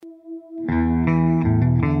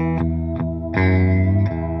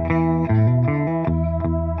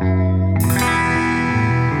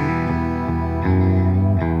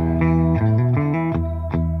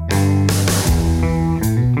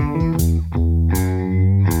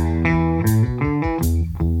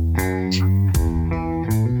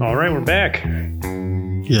we're back.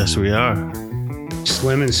 Yes, we are.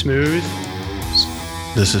 Slim and smooth.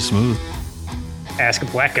 This is Smooth. Ask a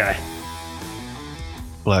black guy.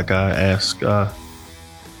 Black guy, ask.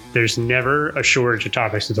 There's never a shortage of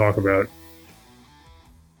topics to talk about.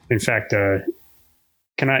 In fact, can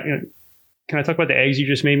I talk about the eggs you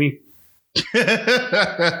just made me?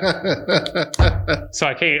 So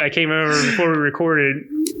I came over before we recorded.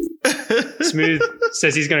 Smooth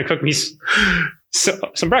says he's going to cook me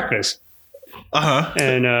some breakfast. Uh-huh.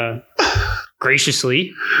 And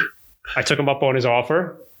graciously, I took him up on his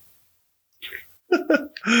offer.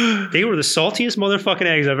 They were the saltiest motherfucking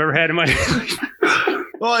eggs I've ever had in my life.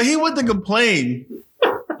 Well, he went to complain.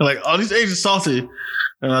 Like, oh, these eggs are salty.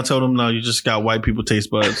 And I told him, no, you just got white people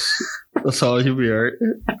taste buds. That's all. He'll be all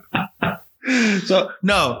right. So,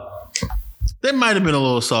 no. They might have been a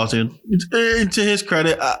little salty. And to his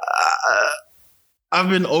credit, I've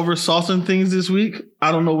been over salting things this week.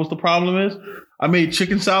 I don't know what the problem is. I made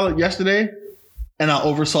chicken salad yesterday, and I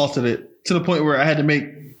over salted it to the point where I had to make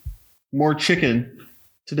more chicken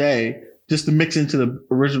today just to mix into the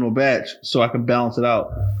original batch so I can balance it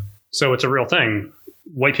out. So it's a real thing.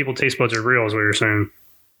 White people taste buds are real is what you're saying.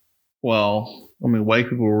 Well, I mean, white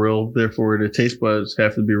people are real, therefore their taste buds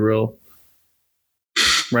have to be real.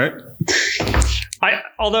 Right?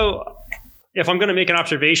 Although, if I'm going to make an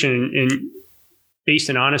observation based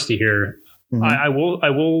in honesty here, mm-hmm. I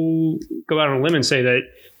will go out on a limb and say that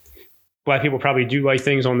black people probably do like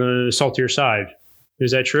things on the saltier side.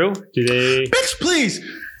 Is that true? Do they? Bitch, please.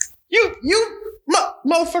 You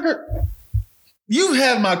motherfucker. You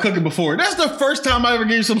have my cooking before. That's the first time I ever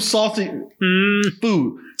gave you some salty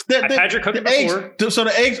food. I've had your cooking before. So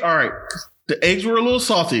the eggs, all right. The eggs were a little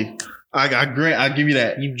salty. I give you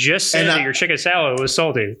that. You just said that your chicken salad was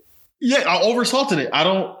salty. Yeah, I oversalted it. I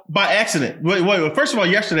don't by accident. Wait. First of all,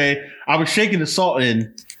 yesterday I was shaking the salt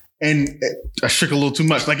in, and I shook a little too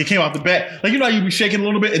much. Like it came out the bat. Like you know how you be shaking a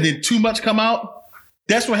little bit and then too much come out.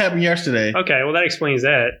 That's what happened yesterday. Okay, well that explains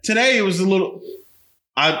that. Today it was a little.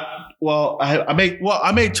 I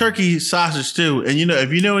made turkey sausage too, and you know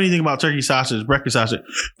if you know anything about turkey sausage, breakfast sausage,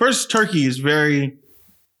 first turkey is very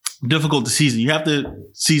difficult to season. You have to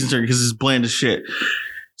season turkey because it's bland as shit.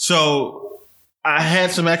 So I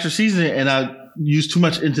had some extra seasoning and I used too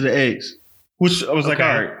much into the eggs, which I was like, all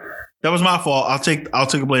right, that was my fault. I'll take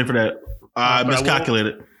a blame for that. I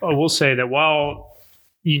miscalculated. I will say that while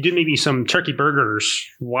you did maybe some turkey burgers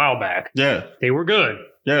a while back, yeah, they were good.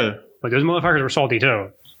 Yeah, but those motherfuckers were salty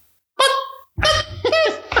too.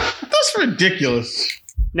 That's ridiculous.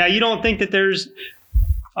 Now you don't think that there's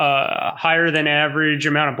higher than average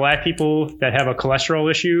amount of black people that have a cholesterol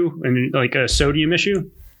issue and like a sodium issue?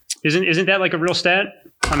 Isn't that like a real stat?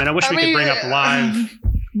 I mean, I wish we could bring up live.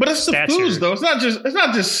 But it's the foods though. It's not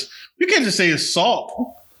just. You can't just say it's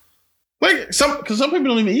salt. Like because some people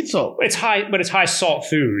don't even eat salt. It's high salt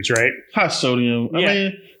foods, right? High sodium. Yeah. I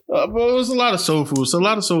mean, there's a lot of soul food. So a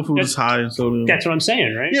lot of soul food is high in sodium. That's what I'm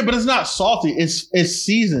saying, right? Yeah, but it's not salty. It's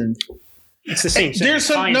seasoned. It's the same. There's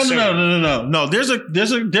some no. There's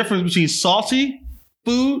a difference between salty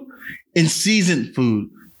food and seasoned food.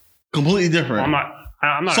 Completely different. Well,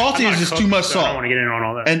 I'm not. Salty is just too much salt. I don't want to get in on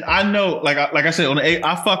all that. And I know, like I said, on the egg,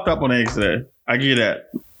 I fucked up on eggs today. I give you that.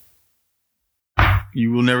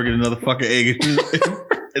 You will never get another fucking egg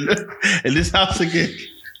in this house again.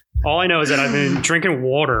 All I know is that I've been drinking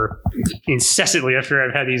water incessantly after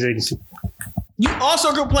I've had these eggs. You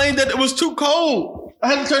also complained that it was too cold.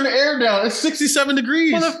 I had to turn the air down. It's 67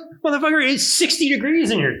 degrees. Motherfucker, it's 60 degrees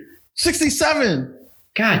in here. 67.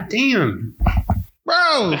 God damn.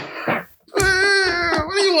 Bro.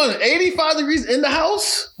 What do you want? 85 degrees in the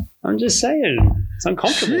house? I'm just saying. It's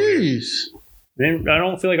uncomfortable. Jeez. Then I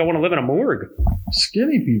don't feel like I want to live in a morgue.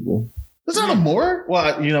 Skinny people. It's not a morgue. Well,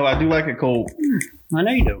 I do like it cold. I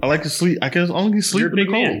know you do. I like to sleep. I can only sleep in the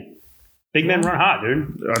cold. Man. Big men run hot,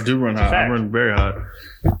 dude. I do run hot. I run very hot.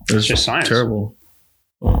 It's just science. Terrible.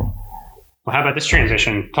 Well, how about this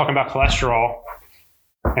transition? Talking about cholesterol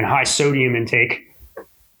and high sodium intake.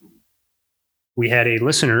 We had a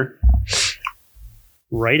listener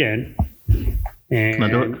write in. And can I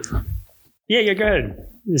do it? Yeah, go ahead.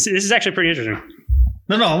 This is actually pretty interesting.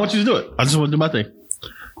 No, I want you to do it. I just want to do my thing.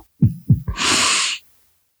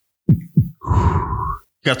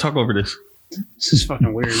 You gotta talk over this. This is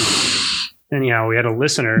fucking weird. Anyhow, we had a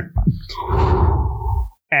listener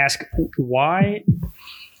ask, why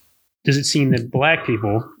does it seem that black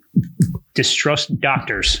people distrust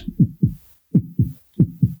doctors?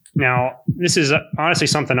 Now, this is honestly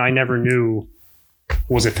something I never knew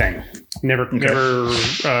was a thing. Never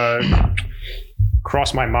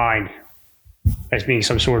crossed my mind as being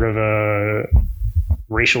some sort of a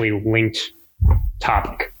racially linked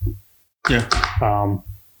topic. Yeah.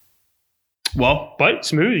 Well, but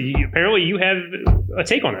Smooth, apparently you have a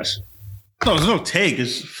take on this. No, there's no take.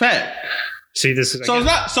 It's fact. See, this is so it's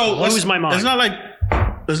not so. Blows my mind. It's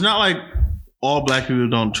not like all black people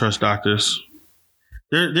don't trust doctors.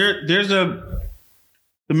 The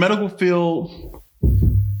medical field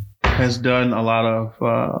has done a lot of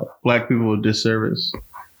black people a disservice.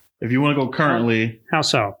 If you want to go currently, how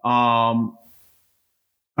so? I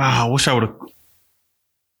wish I would have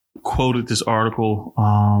quoted this article.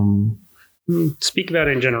 Speak about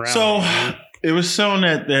it in general. So it was shown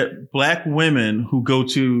that black women who go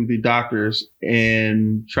to the doctors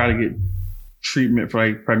and try to get treatment for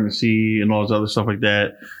like pregnancy and all this other stuff like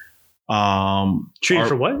that. Treatment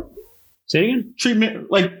for what? Say it again?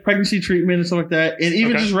 Treatment, like pregnancy treatment and stuff like that. And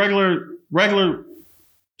even just regular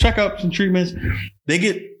checkups and treatments, they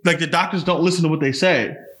get, like, the doctors don't listen to what they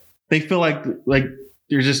say. They feel like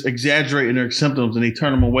they're just exaggerating their symptoms and they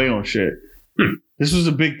turn them away on shit. This was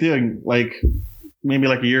a big thing, like maybe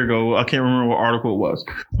like a year ago. I can't remember what article it was.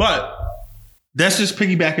 But that's just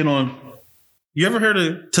piggybacking on, you ever heard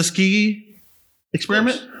of Tuskegee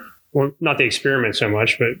experiment? Well, not the experiment so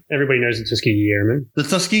much, but everybody knows the Tuskegee Airmen. The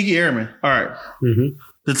Tuskegee Airmen. All right. Mm-hmm.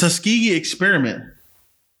 The Tuskegee experiment,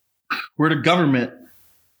 where the government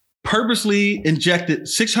purposely injected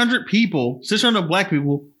 600 black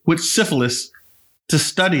people with syphilis to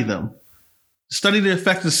study them, study the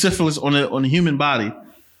effect of syphilis on the human body.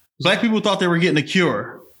 Black people thought they were getting a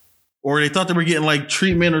cure, or they thought they were getting like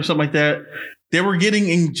treatment or something like that. They were getting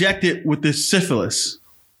injected with this syphilis.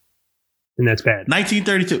 And that's bad.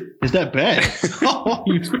 1932. Is that bad? Oh,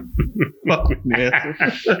 you fucking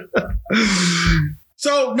nasty.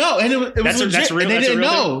 So no, and it was legit, that's real, and they didn't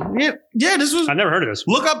know. Thing? Yeah, this was. I've never heard of this.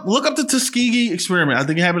 Look up the Tuskegee experiment. I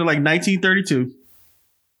think it happened in like 1932.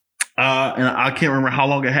 And I can't remember how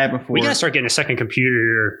long it happened for. We gotta start getting a second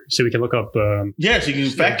computer so we can look up. Yes, you can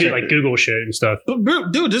fact check like Google shit and stuff.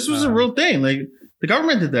 But dude, this was a real thing. Like, the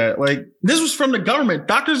government did that. Like, this was from the government.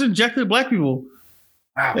 Doctors injected black people.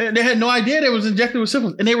 Wow. They had no idea they was injected with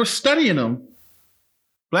syphilis, and they were studying them.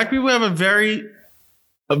 Black people have a very,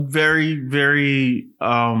 very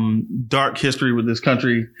dark history with this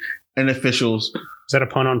country and officials. Is that a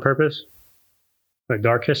pun on purpose? Like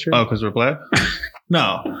dark history? Oh, because we're black?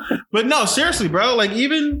 No. But no, seriously, bro. Like,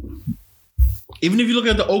 even if you look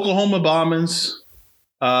at the Oklahoma bombings,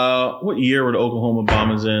 what year were the Oklahoma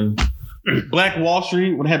bombings in? Black Wall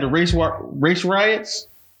Street, when they had the race riots.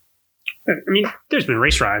 I mean, there's been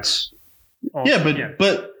race riots.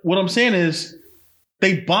 But what I'm saying is,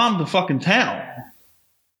 they bombed the fucking town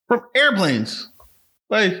from airplanes.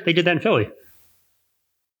 Like, they did that in Philly.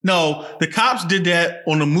 No, the cops did that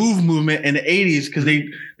on the MOVE movement in the 80s because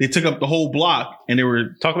they took up the whole block, and they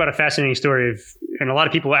were... Talk about a fascinating story and a lot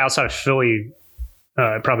of people outside of Philly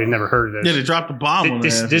probably never heard of this. Yeah, they dropped a bomb on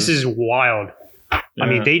this. This is wild. Yeah. I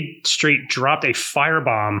mean, they straight dropped a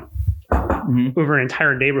firebomb over an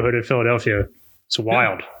entire neighborhood in Philadelphia. It's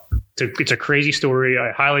wild. Yeah. It's a crazy story.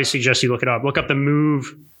 I highly suggest you look it up. Look up the MOVE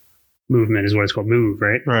movement is what it's called. MOVE,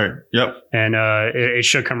 right? Right. Yep. And it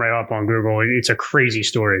should come right up on Google. It's a crazy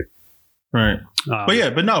story. Right.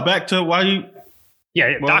 But no, back to why you...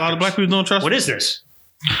 Yeah, well, a lot of black people don't trust... What is this?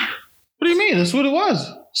 What do you mean? That's what it was.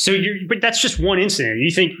 So but that's just one incident. You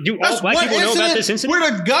think, do all black people know about this incident?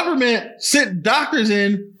 Where the government sent doctors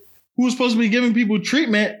in who were supposed to be giving people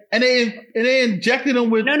treatment, and they injected them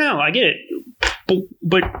with... No, I get it.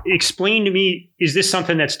 But explain to me, is this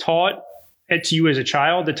something that's taught to you as a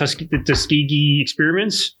child, the Tuskegee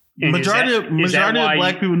experiments? And majority of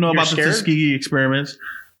black people know about the Tuskegee experiments.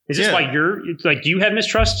 Is this why do you have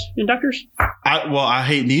mistrust in doctors? I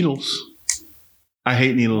hate needles. I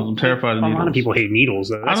hate needles. I'm terrified of needles. A lot of people hate needles,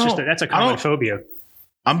 though. That's a common phobia.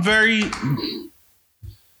 I'm very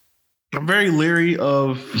leery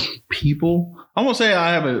of people. I won't say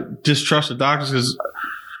I have a distrust of doctors,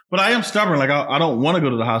 but I am stubborn. Like, I don't want to go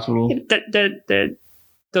to the hospital. That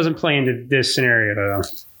doesn't play into this scenario, though.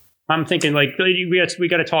 I'm thinking, like, we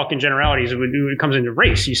got to talk in generalities when it comes into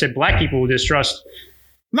race. You said black people distrust.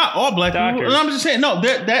 Not all black doctors. People. I'm just saying, no,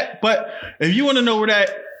 but if you want to know where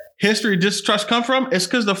that history distrust come from, it's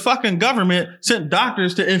because the fucking government sent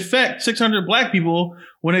doctors to infect 600 black people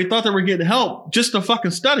when they thought they were getting help just to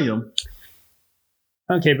fucking study them.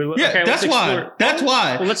 Okay, but that's why. That's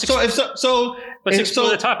why. Well, let's explore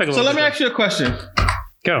the topic a little bit. So let me ask you a question.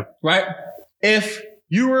 Go. Right? If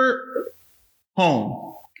you were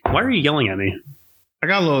home. Why are you yelling at me? I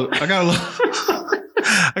got a little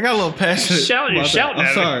passionate. Shouting I'm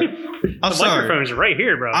sorry. The microphone's right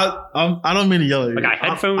here, bro. I don't mean to yell at you. I got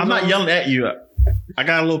headphones. I'm not yelling at you. I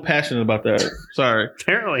got a little passionate about that. Sorry.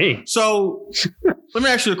 Apparently. So let me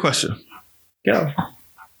ask you a question. Go.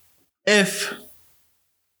 If,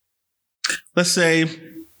 let's say,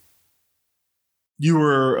 you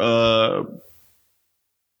were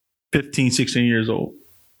 15, 16 years old.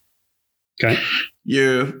 Okay.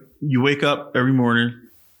 You wake up every morning.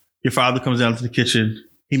 Your father comes down to the kitchen.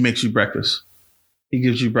 He makes you breakfast. He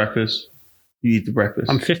gives you breakfast. You eat the breakfast.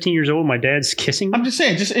 I'm 15 years old. My dad's kissing me. I'm just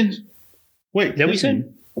saying, wait. Is that what you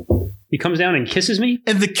said? He comes down and kisses me?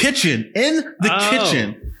 In the kitchen.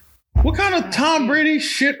 Kitchen. What kind of Tom Brady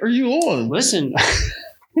shit are you on? Listen,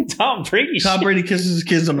 Tom Brady Tom Brady kisses his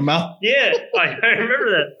kids on the mouth. Yeah, I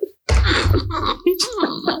remember that.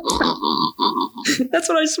 That's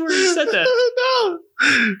what I swear you said that. No.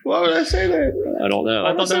 Why would I say that? I don't know.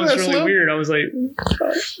 I thought that was really weird. I was like,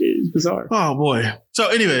 it's bizarre. Oh, boy. So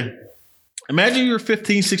anyway, imagine you're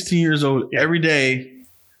 15, 16 years old. Yeah. Every day,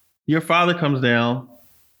 your father comes down.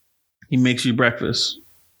 He makes you breakfast.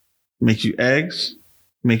 Makes you eggs.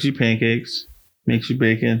 Makes you pancakes. Makes you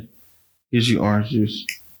bacon. Gives you orange juice.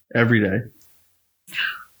 Every day.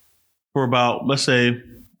 For about, let's say,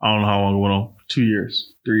 I don't know how long it went on. 2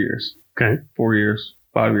 years. 3 years. Okay. 4 years.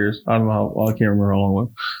 5 years. I don't know how, I can't remember how long it was.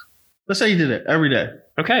 Let's say you did it every day.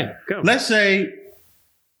 Okay, go. Let's say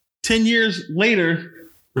 10 years later,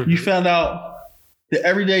 you found out that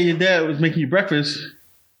every day your dad was making you breakfast,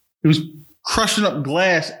 he was crushing up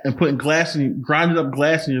glass and putting grinding up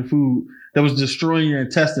glass in your food that was destroying your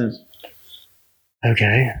intestines.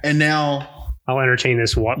 Okay. And now I'll entertain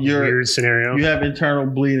this weird scenario. You have internal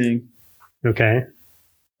bleeding. Okay.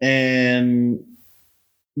 And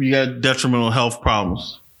you got detrimental health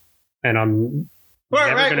problems. And I'm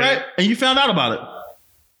right. And you found out about it.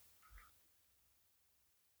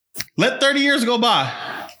 Let 30 years go by.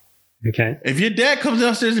 Okay. If your dad comes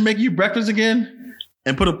downstairs and make you breakfast again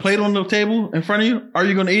and put a plate on the table in front of you, are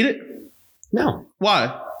you going to eat it? No.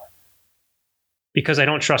 Why? Because I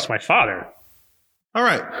don't trust my father. All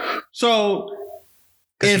right. So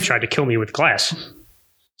if he tried to kill me with glass.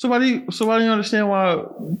 So why do you understand why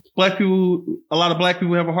a lot of black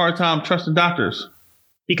people have a hard time trusting doctors?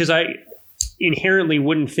 Because I inherently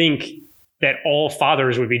wouldn't think that all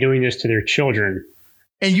fathers would be doing this to their children.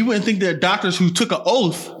 And you wouldn't think that doctors who took an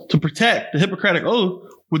oath to protect, the Hippocratic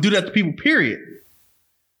Oath, would do that to people, period.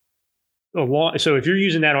 So if you're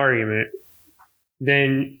using that argument,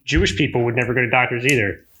 then Jewish people would never go to doctors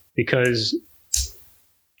either, because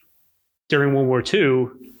during World War II,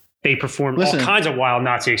 they performed all kinds of wild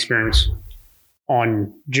Nazi experiments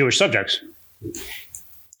on Jewish subjects.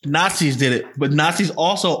 Nazis did it, but Nazis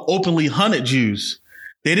also openly hunted Jews.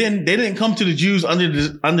 They didn't come to the Jews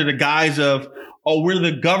under the guise of, oh, we're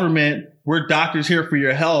the government, we're doctors here for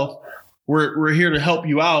your health, we're here to help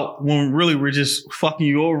you out, when really we're just fucking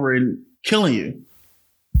you over and killing you.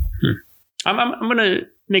 I'm going to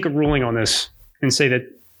make a ruling on this and say that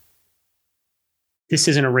this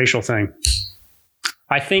isn't a racial thing.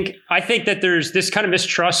 I think that there's this kind of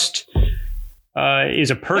mistrust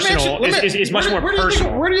is a personal, is much more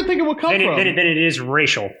personal. Where do you think it would come from? Than it is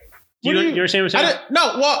racial. Do you understand what I'm saying?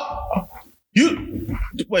 No, well,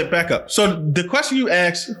 wait, back up. So the question you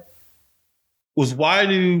asked was, why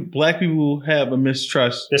do black people have a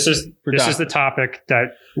mistrust? This is the topic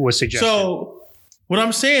that was suggested. So what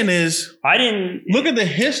I'm saying is, I didn't look at the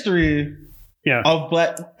history of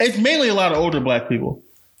black. It's mainly a lot of older black people.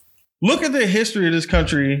 Look at the history of this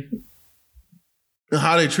country and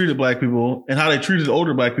how they treated black people and how they treated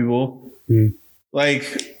older black people. Mm.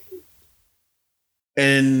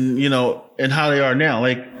 And how they are now.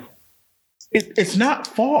 Like, it's not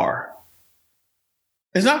far.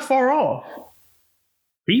 It's not far off.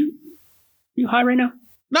 Are you high right now?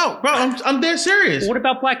 No, bro, I'm dead serious. What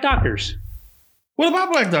about black doctors? What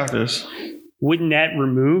about black doctors? Wouldn't that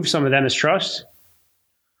remove some of that mistrust?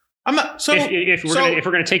 I'm not. So if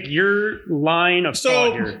we're gonna take your line of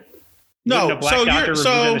thought here, no. A black doctor remove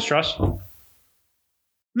that mistrust? No.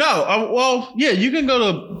 Well, yeah, you can go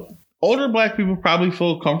to older black people probably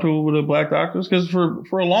feel comfortable with the black doctors because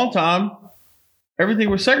for a long time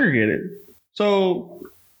everything was segregated. So,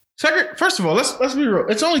 first of all, let's be real.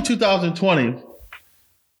 It's only 2020.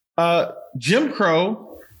 Jim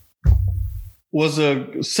Crow was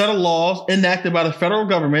a set of laws enacted by the federal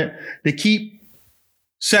government to keep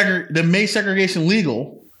that made segregation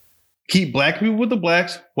legal. Keep black people with the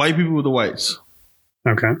blacks, white people with the whites.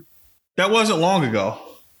 Okay. That wasn't long ago.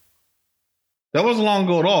 That wasn't long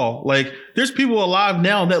ago at all. Like, there's people alive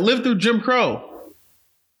now that lived through Jim Crow.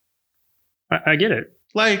 I get it.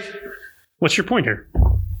 Like, what's your point here?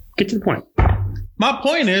 Get to the point. My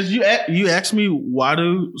point is, you asked me, why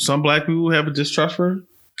do some black people have a distrust for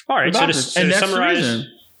All right. So to summarize,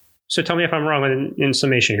 reason. So tell me if I'm wrong in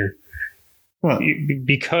summation here. What?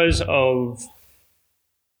 Because of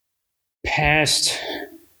past.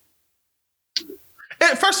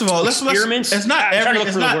 First of all, experiments. It's not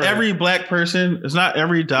every black person. It's not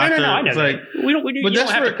every doctor. No. I know it's like, we don't. You don't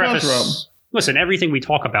have to preface. From. Listen, everything we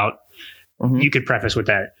talk about, you could preface with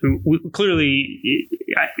that. Clearly,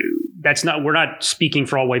 that's not. We're not speaking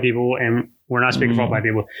for all white people, and we're not speaking for all black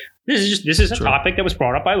people. This is a topic that was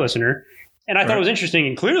brought up by a listener, and I thought it was interesting.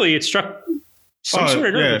 And clearly, it struck some sort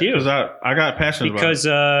of nerve with you. Because I got passionate because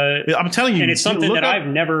about it. I'm telling you, and it's something that I've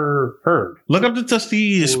never heard. Look up the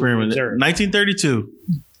Tuskegee experiment, 1932.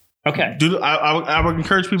 Okay, I would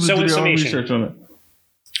encourage people to do their own research on it.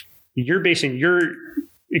 You're basing your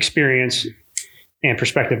experience and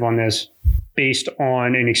perspective on this based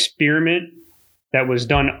on an experiment that was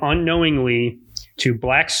done unknowingly to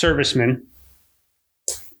black servicemen,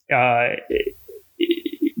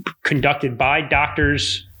 conducted by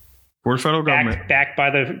doctors for the federal government, backed by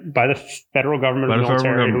the federal government, or the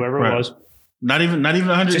military, whoever it was. Not even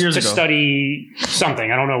 100 years ago. To study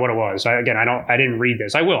something. I don't know what it was. I didn't read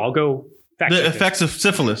this. I will. I'll go fact check the effects of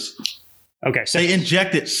syphilis. Okay. They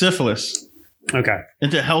injected syphilis. Okay.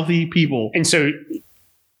 Into healthy people. And so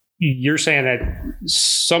you're saying that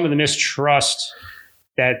some of the mistrust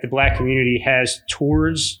that the black community has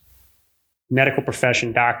towards medical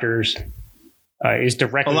profession doctors is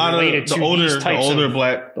directly related to these types older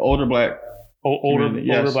black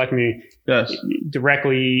community. Yes.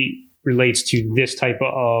 Directly relates to this type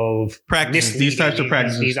of practice, these types of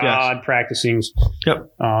practices, these odd practices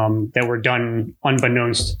that were done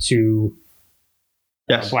unbeknownst to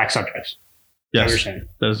black subjects. Yes,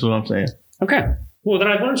 that's what I'm saying. Okay, well then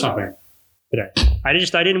I learned something today. I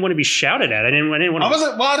didn't want to be shouted at. I didn't want to.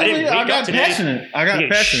 I got passionate.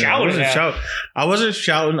 I wasn't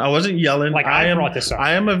shouting. I wasn't yelling. Like I brought this up.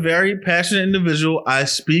 I am a very passionate individual. I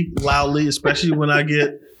speak loudly, especially when I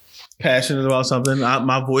get passionate about something.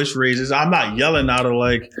 My voice raises. I'm not yelling out of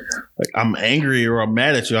like I'm angry or I'm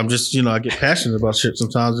mad at you. I'm just, I get passionate about shit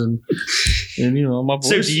sometimes, and my voice.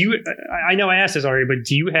 So do you? I know I asked this already, but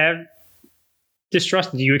do you have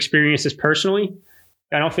distrust? Do you experience this personally?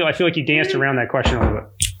 I feel like you danced around that question a little bit.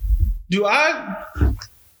 Do I?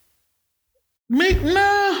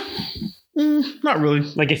 Not really.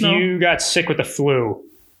 Like if you got sick with the flu.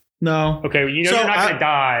 No. Okay, you're not going to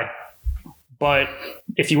die. But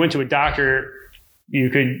if you went to a doctor, you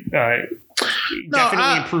could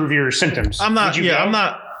definitely improve your symptoms. I'm not.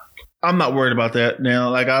 I'm not worried about that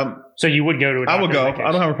now. So you would go to a doctor? I would go.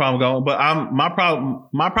 I don't have a problem going. But my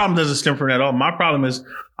problem doesn't stem from that at all. My problem is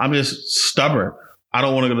I'm just stubborn. I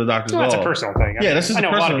don't want to go to the doctor at all. That's a personal thing. This is a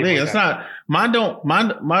personal thing. It's not mine.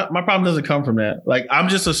 My problem doesn't come from that. Like I'm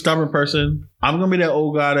just a stubborn person. I'm gonna be that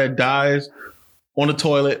old guy that dies on the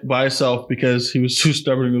toilet by himself because he was too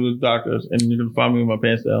stubborn to go to the doctors, and you're gonna find me with my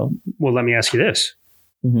pants down. Well, let me ask you this.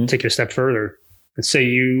 Take it a step further. Let's say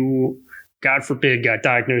you, God forbid, got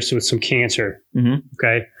diagnosed with some cancer.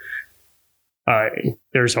 Okay.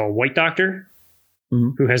 There's a white doctor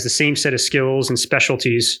who has the same set of skills and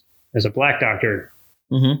specialties as a black doctor.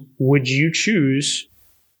 Would you choose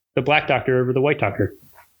the black doctor over the white doctor?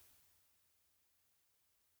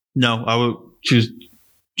 No, I would choose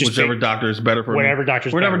whichever doctor is better for me. Whatever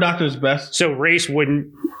doctor is best. So race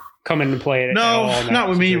wouldn't come into play at all? No, not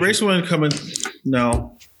with me. Race wouldn't come in.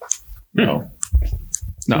 No, not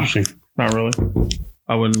really.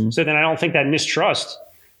 I wouldn't. So then I don't think that mistrust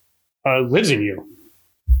lives in you.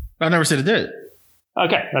 I never said it did.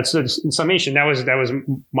 Okay, that's in summation. That was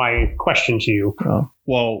my question to you.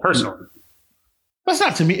 Well, personally. That's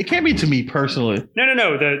not to me. It can't be to me personally.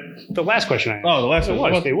 No. The last question I asked. Oh, the last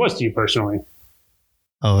one. It was to you personally.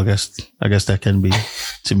 Oh, I guess that can be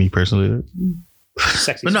to me personally.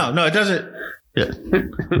 Sexy. But no, it doesn't. Yeah.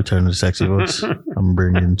 Return to the sexy voice. I'm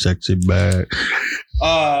bringing sexy back.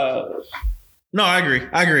 No, I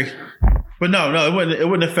agree. But no, it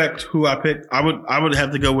wouldn't affect who I pick. I would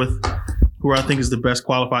have to go with who I think is the best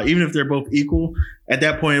qualified, even if they're both equal. At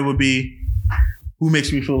that point, it would be who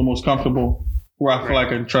makes me feel the most comfortable, who I feel like I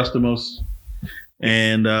can trust the most,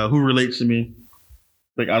 and who relates to me.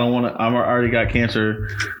 Like I already got cancer.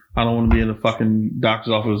 I don't want to be in a fucking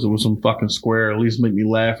doctor's office with some fucking square. At least make me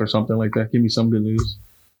laugh or something like that. Give me some good news.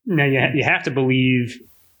 Now you have to believe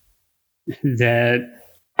that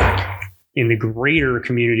in the greater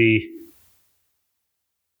community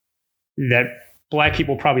that black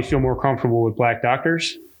people probably feel more comfortable with black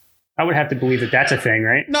doctors. I would have to believe that that's a thing,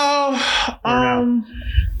 right? No. I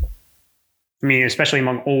mean, especially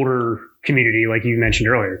among older community, like you mentioned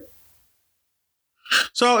earlier.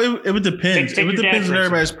 So it would depend. Take It would your dad, depend for on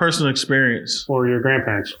everybody's personal experience. Or your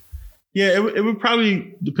grandparents. Yeah, it would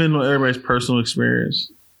probably depend on everybody's personal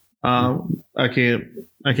experience. I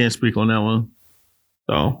can't speak on that one.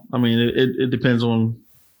 So I mean, it depends on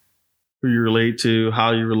who you relate to,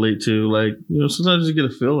 how you relate to. Like, you know, sometimes you get a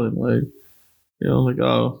feeling like, you know, like,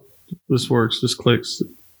 oh, this works, this clicks,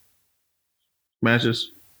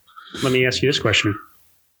 matches. Let me ask you this question: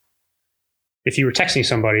 if you were texting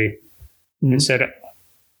somebody Mm-hmm. and said,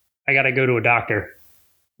 "I got to go to a doctor,"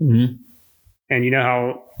 Mm-hmm. and you know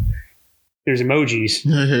how there's emojis,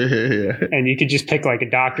 Yeah. and you could just pick like a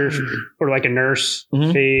doctor or like a nurse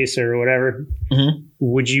Mhm. face or whatever, Mm-hmm.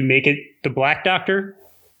 would you make it the black doctor?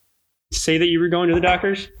 Say that you were going to the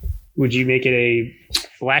doctors. Would you make it a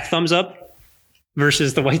black thumbs up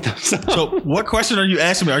versus the white thumbs up? So, what question are you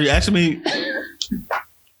asking me? Are you asking me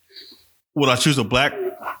would I choose a black?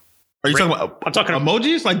 Are you talking about I'm talking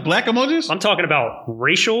emojis, like black emojis? I'm talking about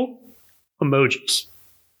racial emojis.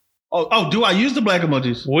 Oh, do I use the black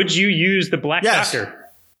emojis? Would you use the black Yes. doctor?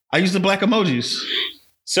 I use the black emojis.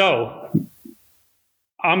 So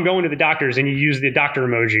I'm going to the doctors and you use the doctor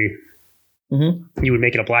emoji. Mm-hmm. You would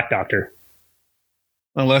make it a black doctor.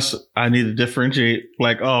 Unless I need to differentiate,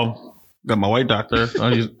 like, oh, got my white doctor.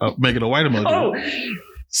 I'll make it a white emoji. Oh,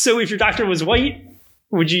 so if your doctor was white,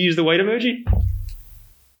 would you use the white emoji?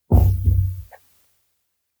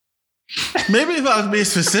 Maybe if I was being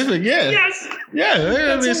specific, yeah. Yes. Yeah, maybe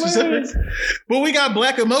I was being That's specific. hilarious. But we got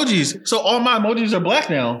black emojis. So all my emojis are black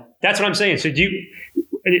now. That's what I'm saying. So do you?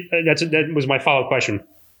 That was my follow-up question.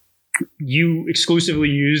 You exclusively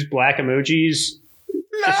use black emojis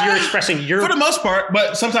if you're expressing your. For the most part,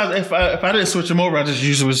 but sometimes if I didn't switch them over, I just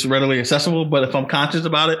use it was readily accessible. But if I'm conscious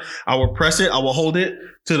about it, I will press it, I will hold it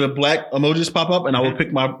till the black emojis pop up, and I will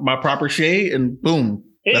pick my proper shade, and boom,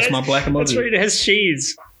 that's my black emoji. That's right. It has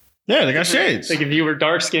shades. Yeah, they got shades. Like if you were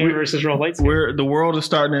dark skin versus real light skin. Where the world is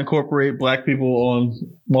starting to incorporate black people on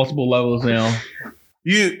multiple levels now.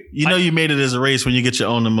 You know you made it as a race when you get your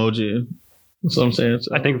own emoji. That's what I'm saying.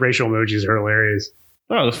 So, I think racial emojis are hilarious.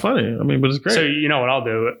 oh, it's funny. I mean, but it's great. So you know what I'll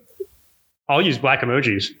do? I'll use black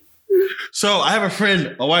emojis. So I have a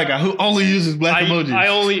friend, a white guy, who only uses black emojis. I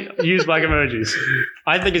only use black emojis.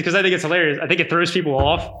 I think it's because I think it's hilarious. I think it throws people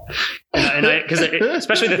off, and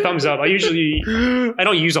especially the thumbs up. I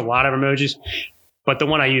don't use a lot of emojis, but the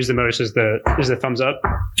one I use the most is the thumbs up.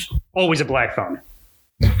 Always a black thumb.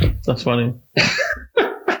 That's funny.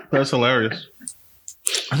 That's hilarious.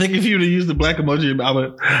 I think if you would have used the black emoji, I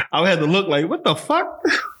would have to look like, what the fuck?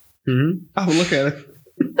 Mm-hmm. I would look at it.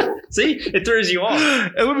 See, it throws you off.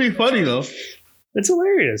 It would be funny though. It's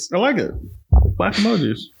hilarious. I like it. Black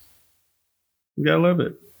emojis. You gotta love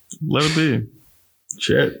it. Let it be.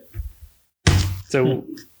 Shit. So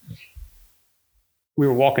we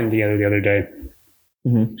were walking together the other day.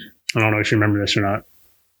 Mm-hmm. I don't know if you remember this or not.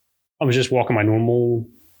 I was just walking my normal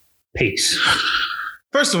pace.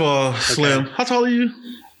 First of all, Slim, how tall are you?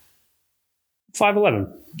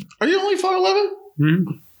 5'11". Are you only 5'11"?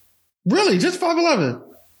 Mm-hmm. Really? Just 5'11"?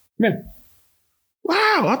 Yeah.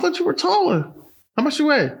 Wow, I thought you were taller. How much you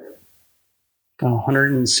weigh?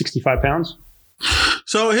 165 pounds.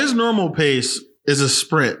 So his normal pace is a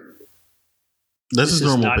sprint. That's his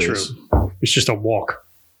normal not pace. True. It's just a walk.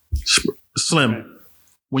 Slim,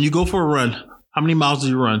 when you go for a run, how many miles do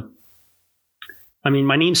you run? I mean,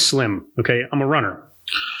 my name's Slim. Okay, I'm a runner.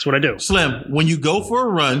 That's what I do. Slim, when you go for a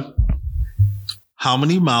run, how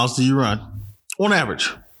many miles do you run on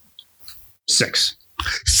average? 6.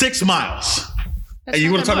 6 miles. That's and you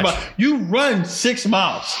not want to that talk much. about you run 6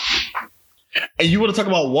 miles, and you want to talk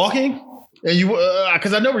about walking, and you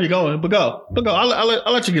because I know where you're going, but go.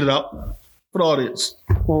 I'll let you get it out for the audience.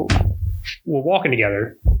 Well, we're walking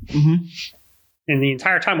together, Mm-hmm. and the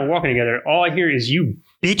entire time we're walking together, all I hear is you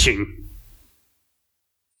bitching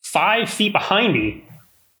 5 feet behind me,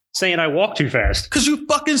 saying I walk too fast, Because you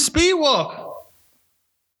fucking speed walk.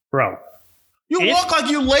 bro. You If- walk like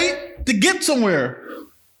you're late to get somewhere.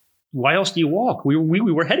 Why else do you walk? We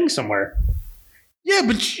were heading somewhere, Yeah,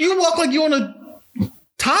 but you walk like you're on a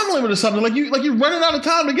time limit or something. Like you're running out of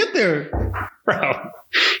time to get there. bro.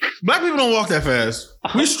 Black people don't walk that fast.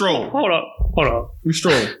 We stroll. Hold up. We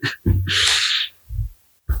stroll.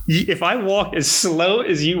 If I walked as slow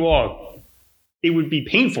as you walk, it would be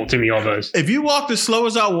painful to me almost. If you walk as slow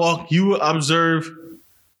as I walk, you will observe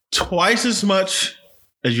twice as much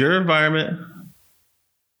as your environment,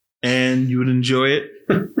 and you would enjoy it,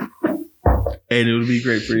 and it would be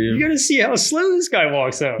great for You you. gotta see how slow this guy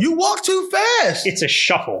walks, though. You walk too fast. It's a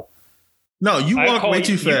shuffle. No, you I walk call way it-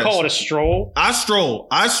 too fast. You call it a stroll. I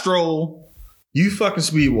stroll. You fucking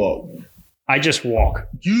speed walk. I just walk.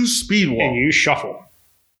 You speed walk. And you shuffle.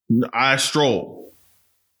 I stroll.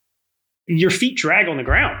 Your feet drag on the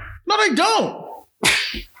ground. No, they don't.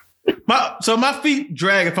 My feet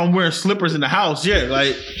drag if I'm wearing slippers in the house. Yeah,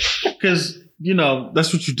 like, because,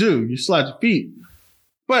 that's what you do. You slide your feet.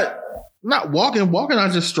 But not walking. Walking, I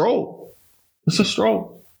just stroll. It's a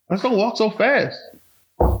stroll. I just don't walk so fast.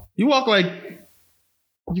 You walk like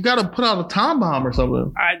you got to put out a time bomb or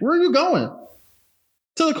something. Where are you going?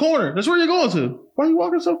 To the corner. That's where you're going to. Why are you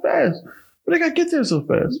walking so fast? But I got to get there so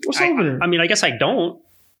fast. What's over there? I mean, I guess I don't.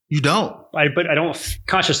 You don't. But I don't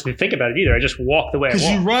consciously think about it either. I just walk the way I walk.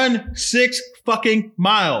 Because you run 6 fucking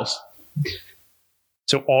miles.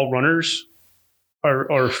 So all runners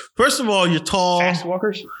are first of all, you're tall. Fast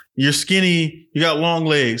walkers? You're skinny. You got long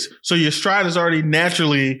legs. So your stride is already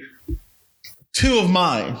naturally 2 of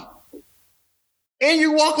mine. And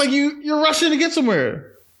you walk like you're rushing to get somewhere.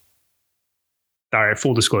 All right,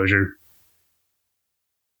 full disclosure.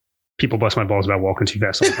 People bust my balls about walking too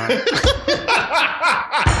fast all the time.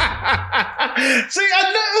 See, I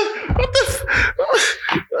know. What the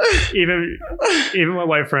even my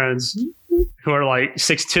white friends who are like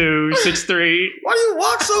 6'2", 6'3". Why do you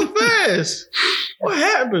walk so fast? What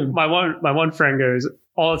happened? My one friend goes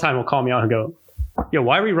all the time. Will call me out and go, "Yo,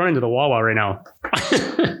 why are we running to the Wawa right now?"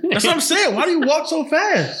 That's what I'm saying. Why do you walk so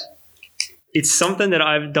fast? It's something that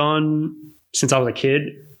I've done since I was a kid.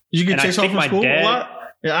 Did you get chased home from school a lot?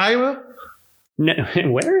 In Iowa? No,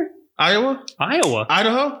 where? Iowa?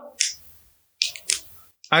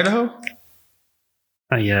 Idaho?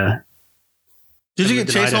 Yeah. Did you get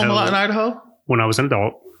chased home a lot in Idaho? When I was an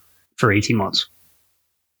adult for 18 months.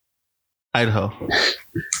 Idaho.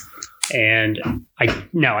 And I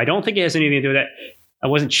don't think it has anything to do with that. I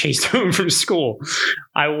wasn't chased home from school.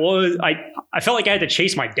 I felt like I had to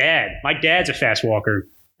chase my dad. My dad's a fast walker,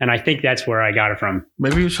 and I think that's where I got it from.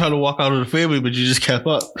 Maybe you were trying to walk out of the family, but you just kept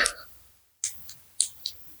up.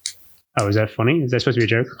 Oh, is that funny? Is that supposed to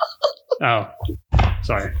be a joke? Oh,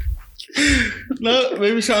 sorry. No,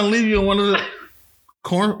 maybe he's trying to leave you in one of the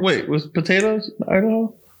corn. Wait, was it potatoes?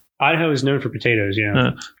 Idaho? Idaho is known for potatoes,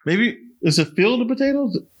 yeah. Maybe is it field of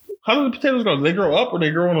potatoes? How do the potatoes grow? Do they grow up or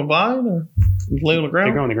they grow on a vine or lay on the ground?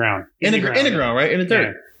 They grow on the ground. In the ground, right? In the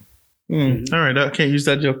dirt. Yeah. All right, I can't use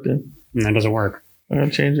that joke then. That doesn't work. I'm going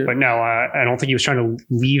to change it. But no, I don't think he was trying to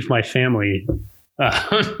leave my family.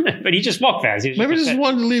 But he just walked fast. Maybe he just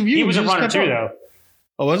wanted to leave you. He was a runner too, though.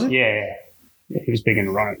 Oh, was he? Yeah. He was big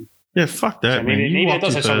into running. Yeah, fuck that, so maybe that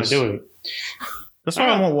does have something to do with it. That's why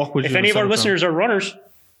I won't walk with you. If any of our listeners are runners,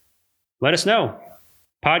 let us know.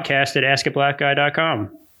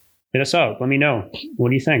 Podcast@askablackguy.com. Hit us up. Let me know. What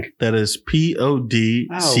do you think? That is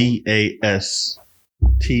PODCAST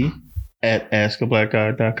at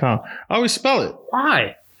askablackguy.com. I always spell it.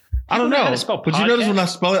 Why? I don't know. But you notice when I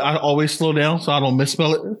spell it, I always slow down so I don't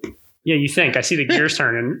misspell it. Yeah, you think. I see the gears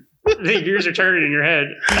turning. The gears are turning in your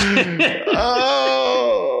head.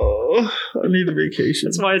 Oh, I need a vacation.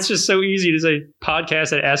 That's why it's just so easy to say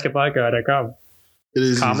podcast@askablackguy.com. It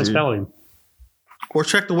is common spelling. Or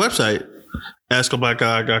check the website,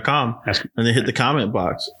 askablackguy.com, and then hit the comment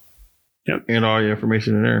box. Yep. And all your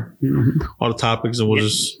information in there. Mm-hmm. All the topics, and we'll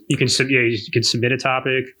just... You can submit a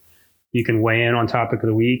topic. You can weigh in on topic of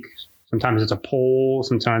the week. Sometimes it's a poll.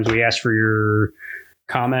 Sometimes we ask for your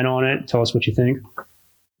comment on it. Tell us what you think.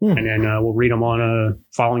 And then we'll read them on a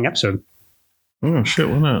following episode. Oh, shit.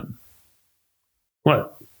 Why not? What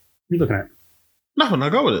are you looking at? Nothing. I'll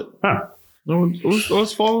go with it. Huh.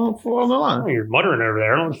 Let's fall on the line. Oh, you're muttering over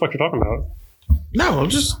there. I don't know what the fuck you're talking about. No,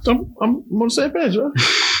 I'm on the same page, bro.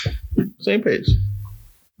 Same page.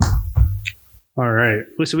 All right.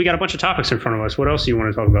 So we got a bunch of topics in front of us. What else do you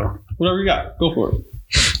want to talk about? Whatever you got. Go for it.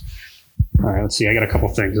 All right. Let's see. I got a couple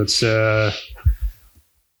things.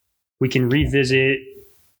 We can revisit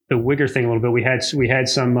the Wigger thing a little bit. We had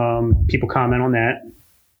some people comment on that.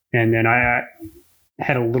 And then I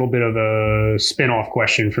had a little bit of a spin-off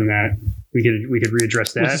question from that. We could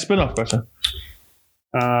readdress that. What's the spin-off question?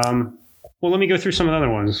 Well, let me go through some of the other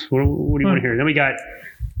ones. What do you want to hear? Then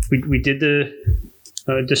we did the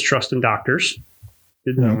distrust in doctors.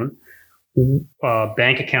 Did that one.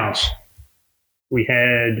 Bank accounts. We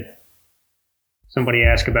had somebody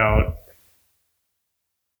ask about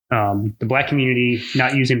the Black community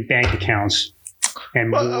not using bank accounts.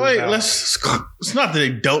 And it's not that they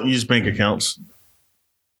don't use bank accounts.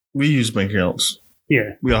 We use bank accounts.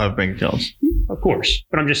 Yeah. We all have bank accounts. Of course.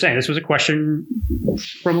 But I'm just saying, this was a question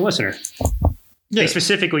from a listener. Yeah. They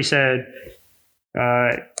specifically said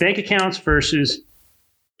bank accounts versus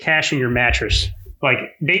cash in your mattress.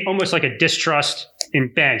 Like, they almost like a distrust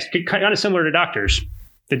in banks. Kind of similar to doctors.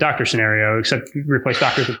 the doctor scenario, except replace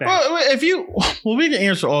doctors with banks. Well, we can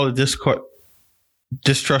answer all the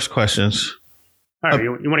distrust questions. All right,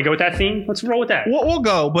 you want to go with that theme? Let's roll with that. We'll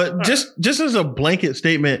go, but just as a blanket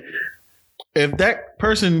statement, if that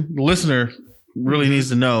listener really needs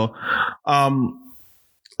to know,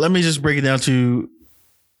 let me just break it down to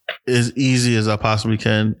as easy as I possibly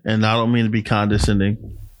can, and I don't mean to be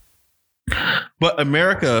condescending. But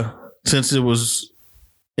America, since it was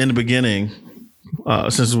in the beginning,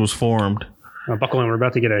 since it was formed. Buckle in, we're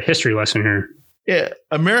about to get a history lesson here. Yeah,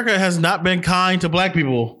 America has not been kind to black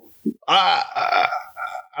people. I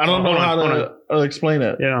don't know how to explain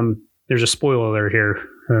it. Yeah, there's a spoiler alert here.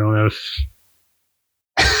 I don't know if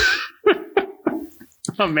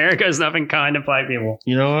America has not been kind to black people.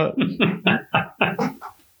 You know what?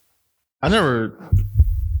 I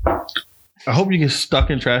hope you get stuck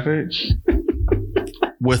in traffic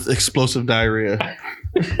with explosive diarrhea.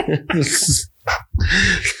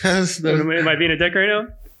 Am I being a dick right now?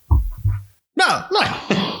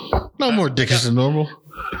 No more dickish than normal.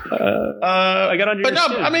 I got on your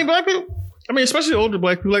I mean, black people. I mean, especially older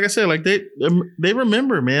black people. Like I said, like they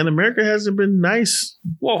remember, man. America hasn't been nice.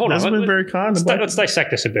 Well, hold on. Hasn't been very kind. Let's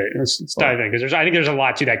dissect this a bit. Let's dive in, because I think there's a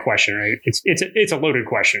lot to that question, right? It's a loaded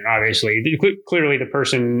question. Obviously, clearly the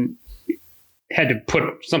person had to put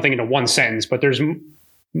something into one sentence, but there's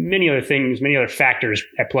many other things, many other factors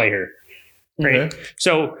at play here, right? Okay.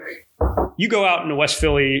 So you go out into West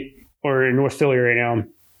Philly or in North Philly right now,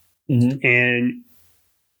 and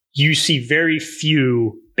you see very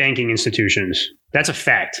few banking institutions. That's a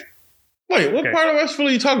fact. Wait, what part of West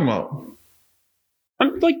Philly are you talking about?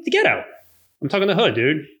 I'm like the ghetto. I'm talking the hood,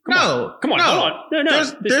 dude. Come on. No.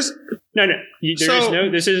 This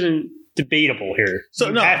isn't debatable here. So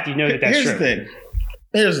you have to know that's here's true. The thing.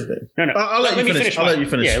 Here's the thing. No. I'll let you finish.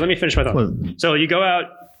 Yeah, let me finish my thought. So you go out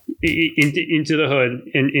into the hood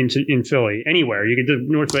in Philly, anywhere. You can do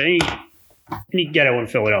North Philly, any ghetto in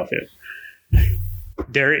Philadelphia.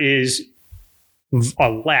 There is a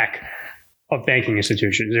lack of banking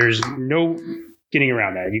institutions. There's no getting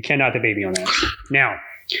around that. You cannot debate me on that. Now,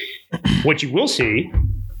 what you will see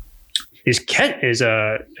is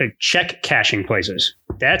a check cashing places.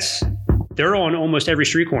 They're on almost every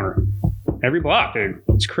street corner, every block, dude.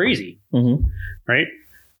 It's crazy, right?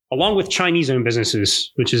 Along with Chinese-owned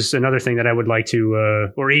businesses, which is another thing that I would like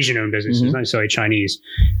to, or Asian-owned businesses, not necessarily Chinese.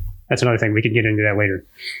 That's another thing. We can get into that later.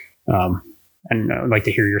 And I'd like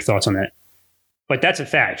to hear your thoughts on that. But that's a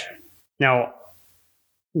fact. Now,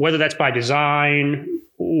 whether that's by design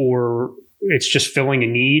or it's just filling a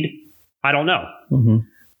need, I don't know.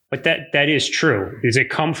 But that is true. Does it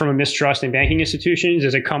come from a mistrust in banking institutions?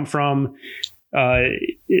 Does it come from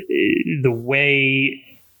the way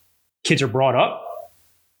kids are brought up?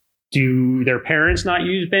 Do their parents not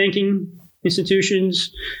use banking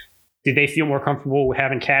institutions? Did they feel more comfortable with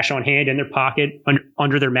having cash on hand in their pocket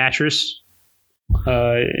under their mattress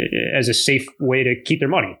as a safe way to keep their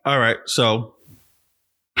money? All right. So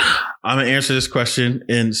I'm going to answer this question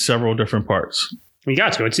in several different parts. You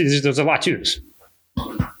got to. There's a lot to this.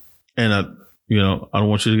 And, I don't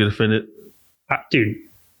want you to get offended. Dude,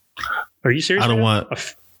 are you serious? I don't want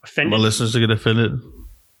offended? My listeners to get offended.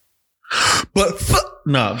 But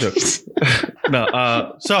no, I'm joking.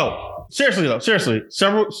 No. So seriously, I'm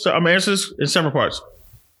going to answer this in several parts.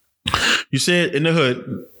 You said in the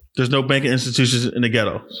hood, there's no banking institutions in the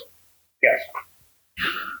ghettos. Yes.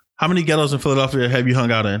 How many ghettos in Philadelphia have you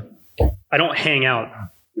hung out in? I don't hang out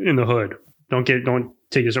in the hood. Don't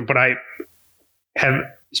take this, but I have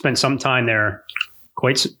spent some time there,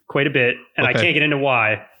 quite a bit, and I can't get into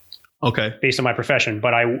why. Okay. Based on my profession,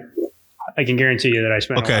 but I can guarantee you that I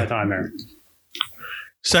spent a lot of time there.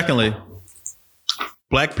 Secondly,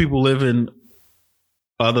 black people live in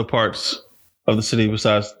other parts of the city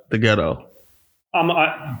besides the ghetto.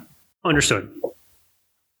 Understood.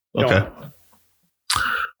 Okay.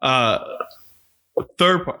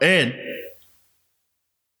 Third part, and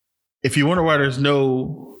if you wonder why there's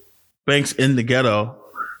no banks in the ghetto,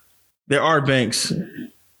 there are banks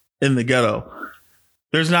in the ghetto.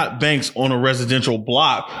 There's not banks on a residential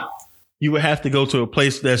block. You would have to go to a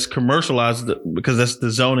place that's commercialized because that's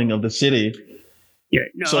the zoning of the city. Yeah.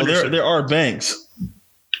 No, so there are banks.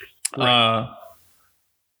 Right.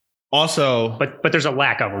 Also, but there's a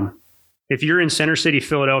lack of them. If you're in Center City,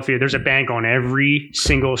 Philadelphia, there's a bank on every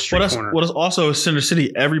single street corner. What is also Center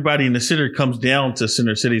City? Everybody in the city comes down to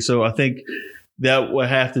Center City, so I think that would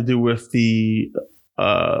have to do with the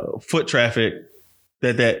foot traffic,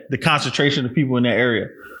 that the concentration of people in that area.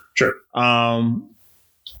 Sure.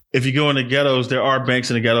 If you go in the ghettos, there are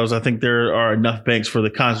banks in the ghettos. I think there are enough banks for the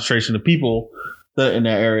concentration of people that in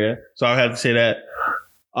that area. So I would have to say that.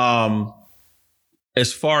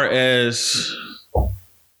 As far as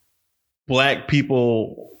Black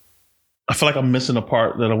people, I feel like I'm missing a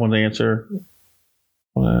part that I want to answer.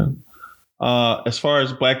 As far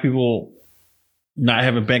as Black people not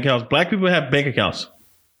having bank accounts, Black people have bank accounts.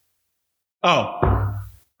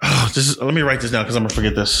 Let me write this down because I'm gonna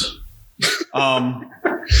forget this.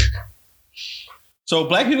 So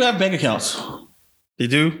Black people have bank accounts. They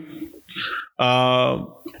do. I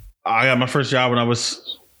got my first job when I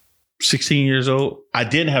was 16 years old. I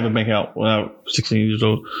didn't have a bank account when I was 16 years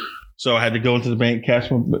old. So I had to go into the bank, cash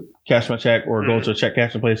my check, or go to a check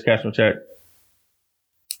cashing place, cash my check.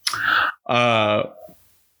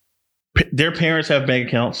 Their parents have bank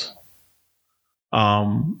accounts.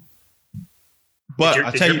 But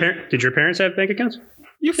did your parents have bank accounts?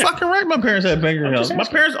 You're fucking right. My parents had bank accounts. My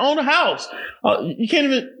parents own a house. You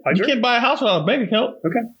can't buy a house without a bank account.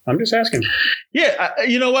 Okay, I'm just asking. Yeah,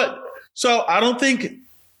 you know what? So I don't think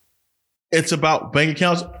it's about bank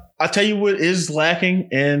accounts. I tell you what is lacking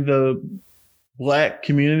in the Black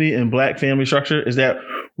community and Black family structure is that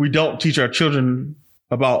we don't teach our children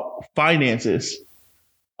about finances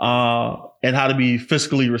and how to be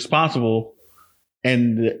fiscally responsible.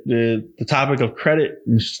 And the topic of credit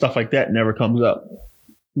and stuff like that never comes up.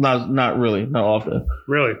 Not really, not often.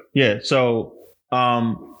 Really? Yeah. So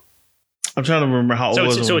I'm trying to remember how old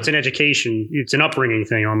was. So it's an education. It's an upbringing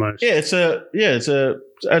thing almost. Yeah, it's a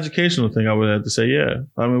educational thing. I would have to say. Yeah.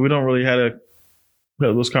 I mean, we don't really have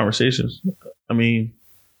those conversations. I mean,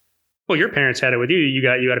 well, your parents had it with you. You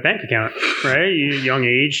got a bank account, right? Young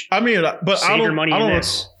age. I mean, but save your money in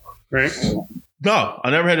this, right? No, I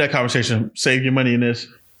never had that conversation. Save your money in this.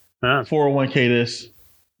 401k this.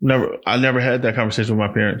 I never had that conversation with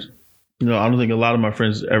my parents. I don't think a lot of my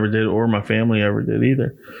friends ever did, or my family ever did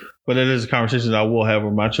either. But it is a conversation that I will have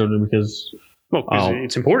with my children because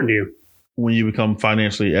it's important to you. When you become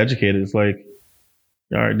financially educated, it's like,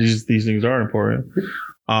 all right, these things are important.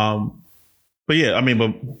 But yeah, I mean,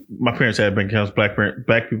 but my parents had bank accounts. Black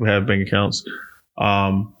people have bank accounts.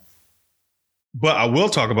 But I will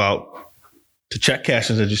talk about the check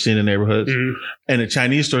cashings that you see in the neighborhoods and the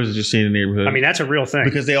Chinese stores that you see in the neighborhood. I mean, that's a real thing.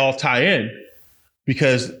 Because they all tie in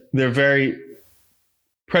because they're very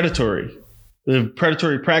predatory. They're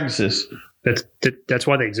predatory practices. That's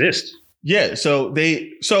why they exist. Yeah. Let's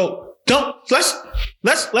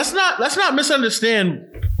not misunderstand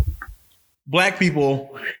Black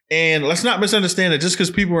people, and let's not misunderstand that just because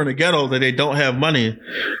people are in the ghetto that they don't have money.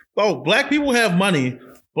 Oh, Black people have money.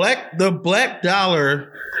 The Black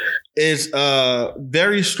dollar is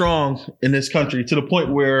very strong in this country to the point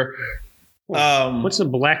where what's the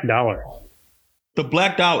Black dollar? The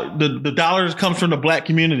Black dollar, the dollars comes from the Black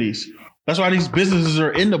communities. That's why these businesses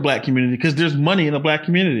are in the Black community, because there's money in the Black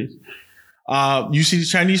communities. You see the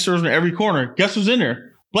Chinese stores in every corner. Guess who's in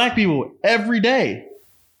there? Black people every day.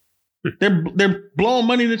 They're blowing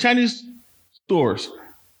money in the Chinese stores.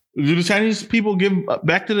 Do the Chinese people give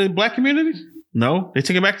back to the Black communities? No, they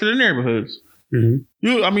take it back to their neighborhoods. Mm-hmm.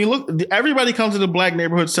 Look, everybody comes to the Black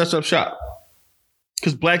neighborhood, sets up shop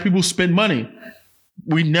because Black people spend money.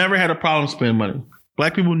 We never had a problem spending money.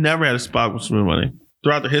 Black people never had a problem spending money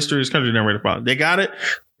throughout the history of this country. Never had a problem. They got it,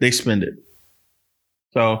 they spend it.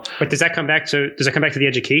 So, but does that come back to the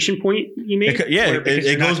education point you made?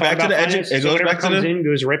 It goes back to the education. It goes back to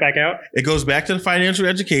goes right back out. It goes back to the financial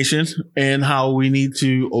education and how we need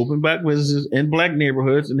to open Black businesses in Black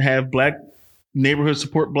neighborhoods and have Black neighborhoods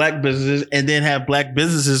support Black businesses, and then have Black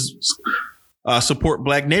businesses support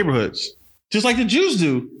Black neighborhoods, just like the Jews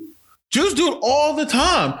do. Jews do it all the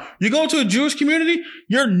time. You go to a Jewish community,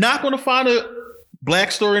 you're not going to find a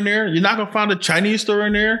Black store in there. You're not going to find a Chinese store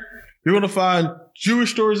in there. You're going to find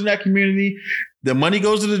Jewish stores in that community. The money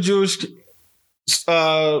goes to the Jewish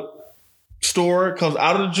store, comes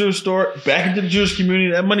out of the Jewish store, back into the Jewish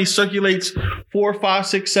community. That money circulates 4, 5,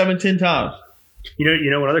 6, 7, 10 times. You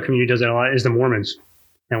know what other community does that a lot is the Mormons.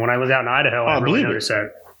 And when I lived out in Idaho, I really noticed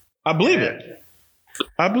that. I believe it.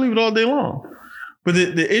 I believe it all day long. But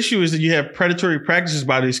the issue is that you have predatory practices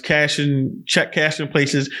by these check cashing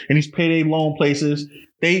places and these payday loan places.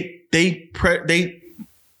 They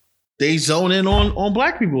zone in on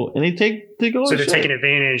Black people, and they take over. So they're taking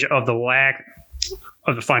advantage of the lack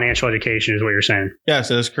of the financial education, is what you're saying. Yes,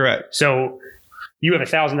 that's correct. So you have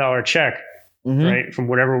 $1,000 check, right, from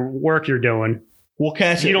whatever work you're doing. We'll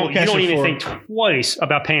cash it. You don't even think twice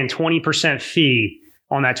about paying 20% fee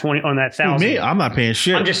on that $1,000. Me, I'm not paying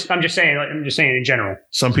shit. I'm just saying in general.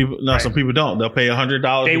 Some people don't. They'll pay $100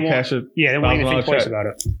 to cash it. Yeah, they won't even think twice about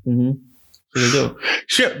it. Mm-hmm. So they do.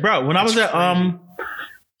 Shit, bro. When I was at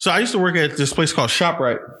so I used to work at this place called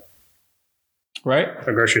ShopRite, right?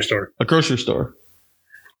 A grocery store.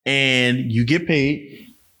 and you get paid.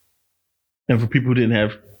 And for people who didn't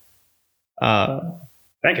have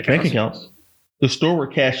bank accounts, the store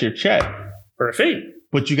would cash your check for a fee.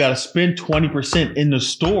 But you got to spend 20% in the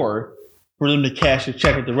store for them to cash your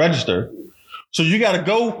check at the register. So you got to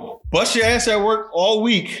go bust your ass at work all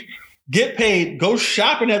week, get paid, go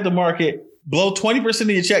shopping at the market, blow 20% of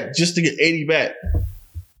your check just to get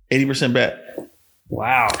 80% back.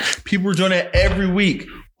 Wow. People were doing that every week.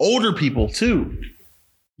 Older people too.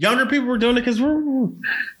 Younger people were doing it because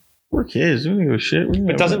we're kids. We don't give a shit.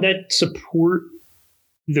 But doesn't that support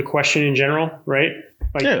the question in general, right?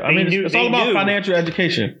 Like, yeah, I mean, it's all about financial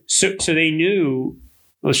education. So they knew.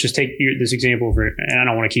 Let's just take this example for, and I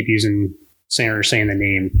don't want to keep saying the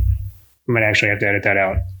name. I might actually have to edit that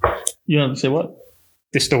out. You want to say what?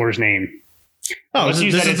 The store's name. Oh, this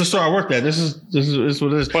is the store I worked at. This is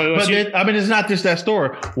what it is. But it's not just that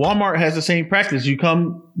store. Walmart has the same practice. You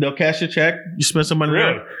come, they'll cash your check. You spend some money.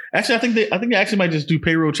 Really? Actually, I think they actually might just do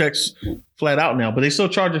payroll checks flat out now, but they still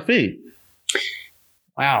charge a fee.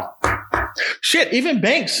 Wow. Shit, even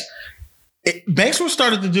banks. Banks were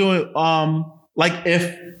started to do it. Like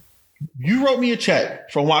if you wrote me a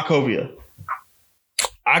check from Wachovia,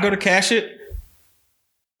 I go to cash it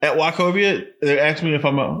at Wachovia. They ask me if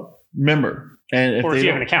I'm a member. And if you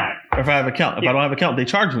have an account. If I have an account. If I don't have an account, they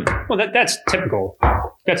charge me. Well, that's typical.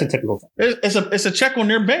 That's a typical thing. It's a check on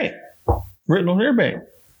their bank. Written on their bank.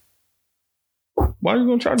 Why are you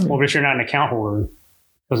going to charge me? Well, but if you're not an account holder, it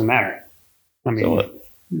doesn't matter. I mean, so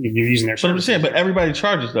you're using their services. But I'm saying, but everybody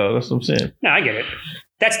charges, though. That's what I'm saying. No, I get it.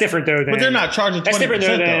 That's different, though. But they're not charging 20%. That's different,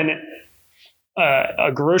 though, than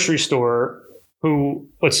a grocery store who,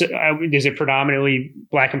 is it predominantly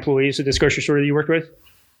black employees at this grocery store that you worked with?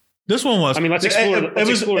 This one was. I mean, let's explore.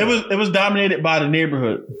 It was dominated by the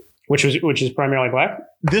neighborhood, which is primarily black.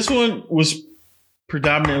 This one was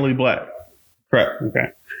predominantly black. Correct.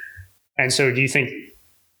 Okay. And so, do you think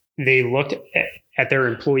they looked at their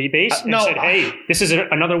employee base and said, "Hey, this is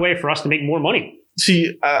another way for us to make more money"?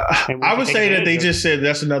 See, I would say that they just said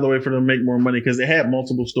that's another way for them to make more money because they had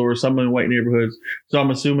multiple stores, some in white neighborhoods. So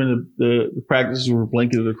I'm assuming the practices were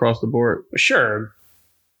blanketed across the board. Sure,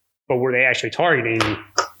 but were they actually targeting?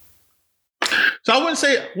 So I wouldn't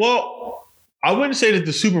say that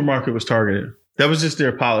the supermarket was targeted. That was just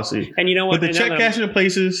their policy. And you know what? But the check cashing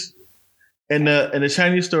places and the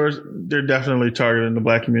Chinese stores, they're definitely targeting the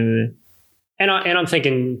black community. And I'm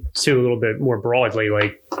thinking too a little bit more broadly,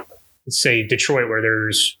 like let's say Detroit, where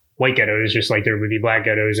there's white ghettos, just like there would be black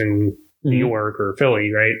ghettos in New York or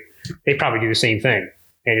Philly, right? They probably do the same thing.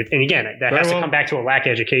 And again, that has to come back to a lack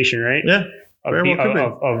of education, right? Yeah.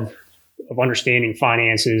 Of understanding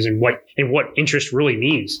finances and what interest really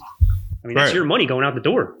means. I mean, that's your money going out the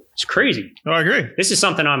door. It's crazy. Oh, I agree. This is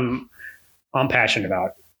something I'm passionate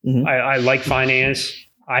about. Mm-hmm. I like finance.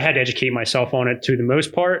 I had to educate myself on it to the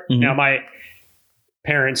most part. Mm-hmm. Now, my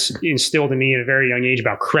parents instilled in me at a very young age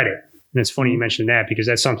about credit. And it's funny you mentioned that because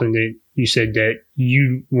that's something that you said that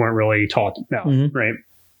you weren't really taught about, right?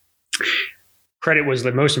 Credit was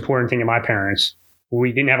the most important thing to my parents.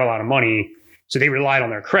 We didn't have a lot of money, so they relied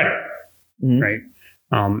on their credit. Right.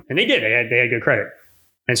 And they did. They had good credit.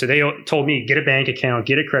 And so they told me, get a bank account,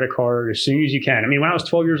 get a credit card as soon as you can. I mean, when I was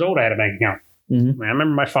 12 years old, I had a bank account. I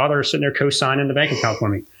remember my father sitting there co-signing the bank account for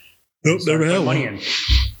me. Nope, never had money in.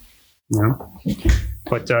 You know?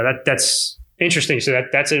 But that's interesting. So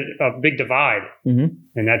that's a big divide. And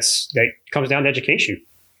that comes down to education.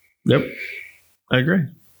 Yep. I agree.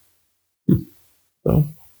 So,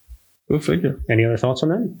 go figure. Any other thoughts on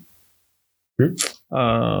that?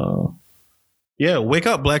 Yeah, wake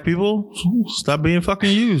up, black people. Stop being fucking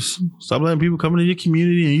used. Stop letting people come into your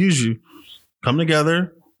community and use you. Come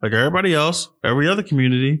together like everybody else, every other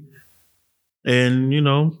community, and,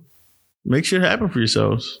 make shit happen for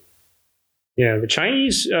yourselves. Yeah, the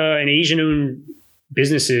Chinese and Asian-owned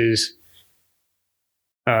businesses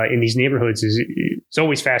in these neighborhoods it's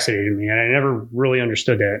always fascinated me, and I never really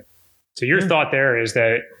understood that. So your thought there is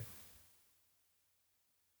that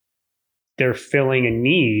they're filling a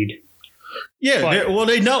need. Yeah,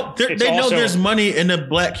 they know there's money in the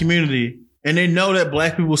black community, and they know that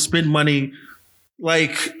black people spend money.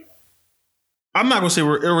 Like, I'm not gonna say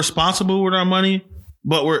we're irresponsible with our money,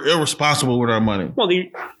 but we're irresponsible with our money. Well,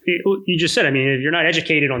 you just said, I mean, if you're not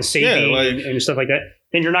educated on saving and stuff like that,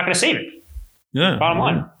 then you're not going to save it. Yeah, bottom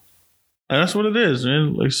line. And that's what it is,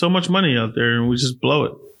 man. Like, so much money out there, and we just blow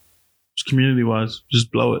it. Just community wise, just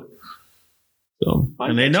blow it. So,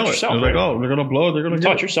 and they know it. They're like, oh, they're gonna blow it. They're gonna get it.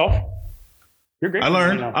 Taught yourself. You're great. I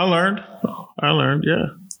learned. Yeah.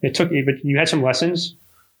 It took you, but you had some lessons.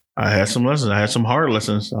 I had some lessons. I had some hard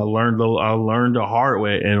lessons. I learned the hard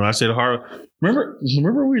way. And when I say the hard, Remember we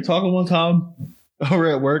were talking one time over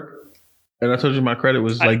at work, and I told you my credit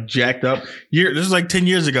was like jacked up. This is like 10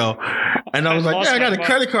 years ago, and I was like, "Yeah, I got a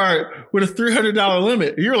credit card with a $300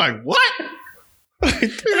 limit." And you're like, "What?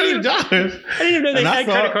 $300?" I didn't even know they had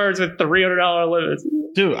credit cards with $300 limits.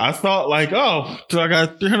 Dude, I thought like, oh, so I got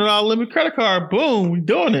a $300 limit credit card. Boom, we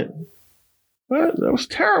doing it. What? That was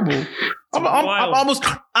terrible. I'm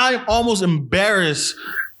almost embarrassed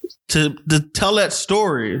to tell that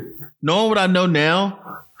story. Knowing what I know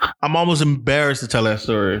now, I'm almost embarrassed to tell that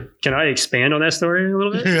story. Can I expand on that story a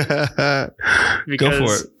little bit? Go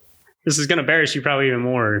for it. This is going to embarrass you probably even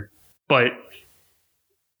more. But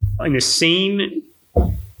in the same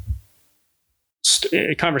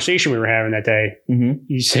conversation we were having that day,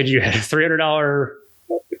 you said you had a $300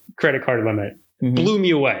 credit card limit. Blew me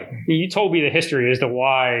away. You told me the history as to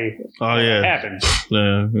why it happened.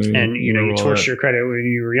 Yeah, and you torched your credit when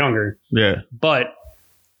you were younger. Yeah. But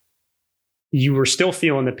you were still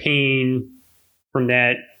feeling the pain from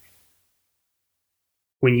that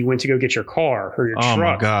when you went to go get your car or your truck. Oh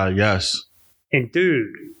my God, yes. And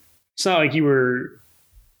dude, it's not like you were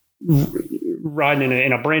riding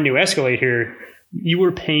in a brand new Escalade here. You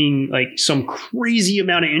were paying like some crazy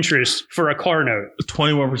amount of interest for a car note.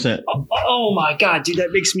 21%. Oh my God, dude,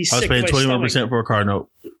 that makes me sick. I was paying 21% for a car note.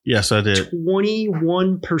 Yes, I did.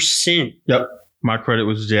 21%. Yep. My credit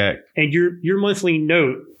was jacked. And your monthly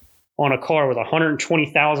note on a car with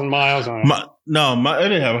 120,000 miles on it. I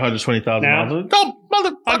didn't have 120,000 miles on it. No,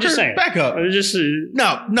 motherfucker. I'm just saying. Back up.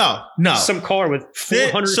 No. Some car with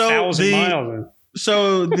 400,000 miles on it.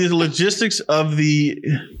 So the logistics of the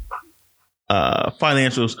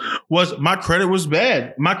financials was my credit was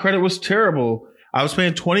bad. My credit was terrible. I was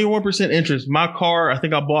paying 21% interest. My car, I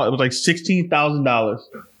think I bought, it was like $16,000.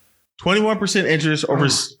 21% interest over,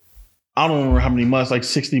 I don't remember how many months, like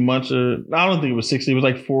 60 months. I don't think it was 60. It was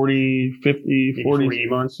like 40, 50, 48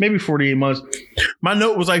 months. Maybe 48 months. My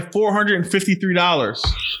note was like $453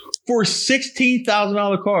 for a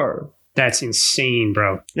 $16,000 car. That's insane,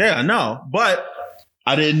 bro. Yeah, I know. But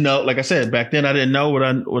I didn't know, like I said, back then I didn't know what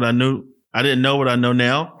I knew. I didn't know what I know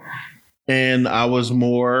now. And I was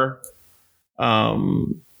more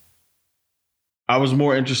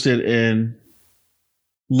interested in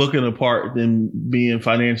looking apart than being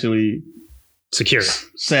financially secure,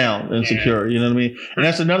 sound and secure. You know what I mean? And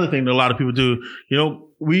that's another thing that a lot of people do. You know,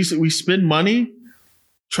 we spend money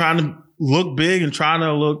trying to look big and trying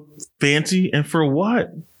to look fancy. And for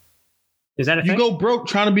what? Is that a thing? You go broke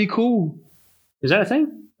trying to be cool. Is that a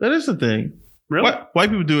thing? That is a thing. Really? White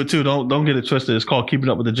people do it too. Don't get it twisted. It's called keeping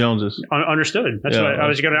up with the Joneses. Understood. That's what I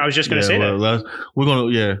was just gonna say. That we're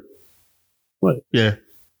gonna What? Yeah.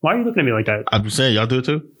 Why are you looking at me like that? I'm just saying, y'all do it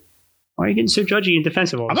too. Why are you getting so judgy and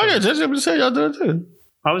defensive? I'm not gonna judge you. I'm just saying, y'all do it too.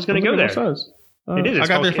 I was gonna go there. It is. I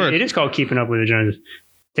got there first. It is called keeping up with the Joneses.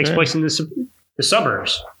 Takes place in the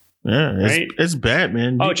suburbs. Yeah, it's bad,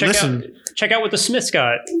 man. Oh, check out what the Smiths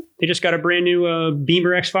got. They just got a brand new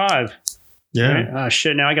Beamer X5. Yeah. Right? Oh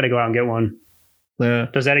shit! Now I got to go out and get one. Yeah.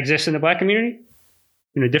 Does that exist in the black community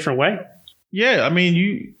in a different way? Yeah, I mean,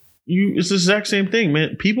 you it's the exact same thing,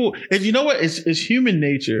 man. People, and you know what? It's human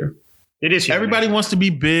nature. It is. Everybody wants to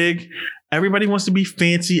be big. Everybody wants to be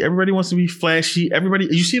fancy. Everybody wants to be flashy.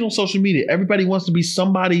 You see it on social media. Everybody wants to be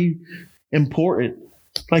somebody important.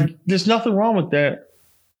 Like, there's nothing wrong with that.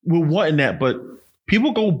 We're wanting that, but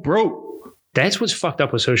people go broke. That's what's fucked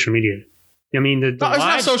up with social media. I mean, it's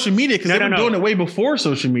not social media because they've been doing it way before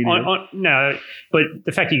social media. No, but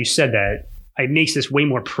the fact that you said that, it makes this way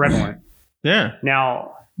more prevalent. Yeah.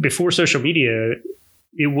 Now, before social media,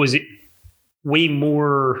 it was way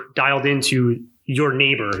more dialed into your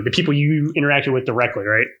neighbor, the people you interacted with directly,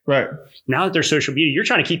 right? Right. Now that there's social media, you're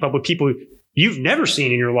trying to keep up with people you've never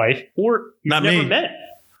seen in your life or you've never met.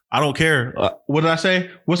 I don't care. What did I say?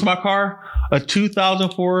 What's my car? A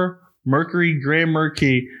 2004 Mercury Grand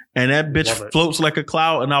Marquis. And that bitch floats like a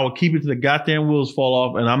cloud, and I will keep it to the goddamn wheels fall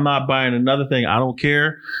off, and I'm not buying another thing. I don't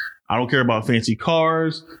care. I don't care about fancy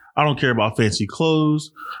cars. I don't care about fancy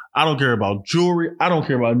clothes. I don't care about jewelry. I don't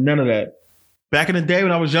care about none of that. Back in the day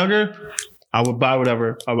when I was younger, I would buy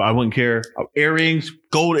whatever. I wouldn't care. Earrings,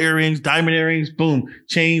 gold earrings, diamond earrings, boom.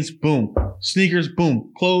 Chains, boom. Sneakers,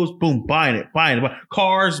 boom. Clothes, boom. Buying it.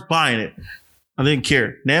 Cars, buying it. I didn't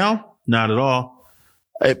care. Now, not at all.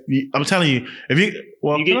 I'm telling you,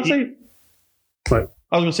 what? I was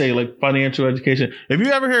going to say, like, financial education. Have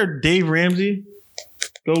you ever heard Dave Ramsey?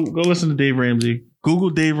 Go listen to Dave Ramsey.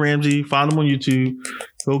 Google Dave Ramsey. Find him on YouTube.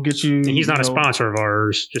 He'll get you. And he's not a sponsor of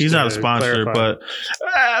ours. He's not a sponsor, but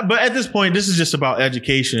at this point, this is just about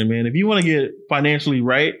education, man. If you want to get financially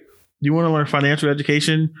right, You want to learn financial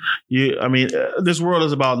education? This world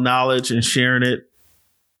is about knowledge and sharing it.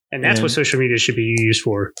 And that's what social media should be used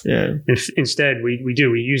for. Yeah. Instead, we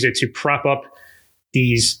use it to prop up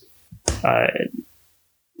these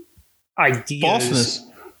ideas. Falseness.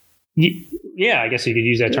 Yeah, I guess you could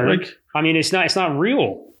use that term. It's not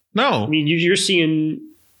real. No. I mean, you're seeing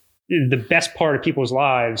the best part of people's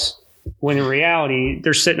lives when in reality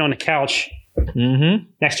they're sitting on the couch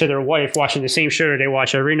next to their wife watching the same show they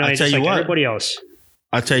watch every night, just like everybody else.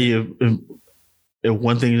 I tell you, if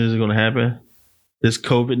one thing is going to happen, this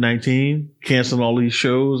COVID-19 canceling all these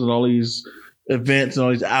shows and all these events and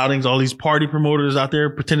all these outings, all these party promoters out there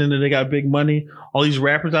pretending that they got big money, all these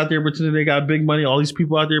rappers out there pretending they got big money, all these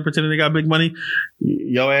people out there pretending they got big money,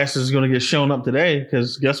 your ass is going to get shown up today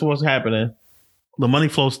because guess what's happening? The money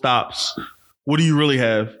flow stops. What do you really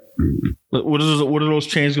have? What are those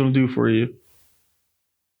chains going to do for you?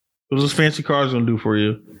 What are those fancy cars going to do for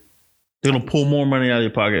you? They're going to pull more money out of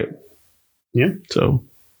your pocket. Yeah. So.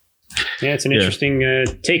 Yeah, it's an interesting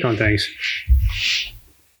take on things.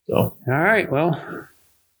 So. All right. Well,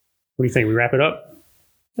 what do you think? We wrap it up?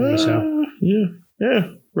 Yeah.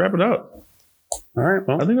 Wrap it up. All right.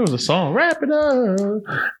 Well, I think it was a song. Wrap it up.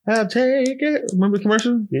 I'll take it. Remember the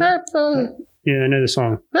commercial? Yeah. Wrap it up. Yeah, I know the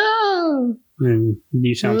song. Oh. And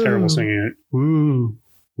you sound terrible singing it. Ooh.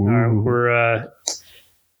 All right,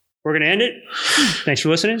 we're gonna end it. Thanks for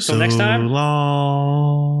listening. Until next time.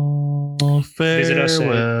 Long visit us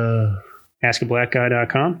at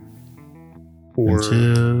askablackguy.com or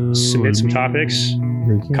submit some topics,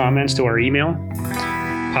 comments to our email,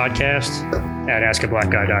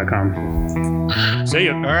 podcast@askablackguy.com. See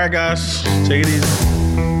ya. All right, guys. Take it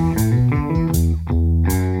easy.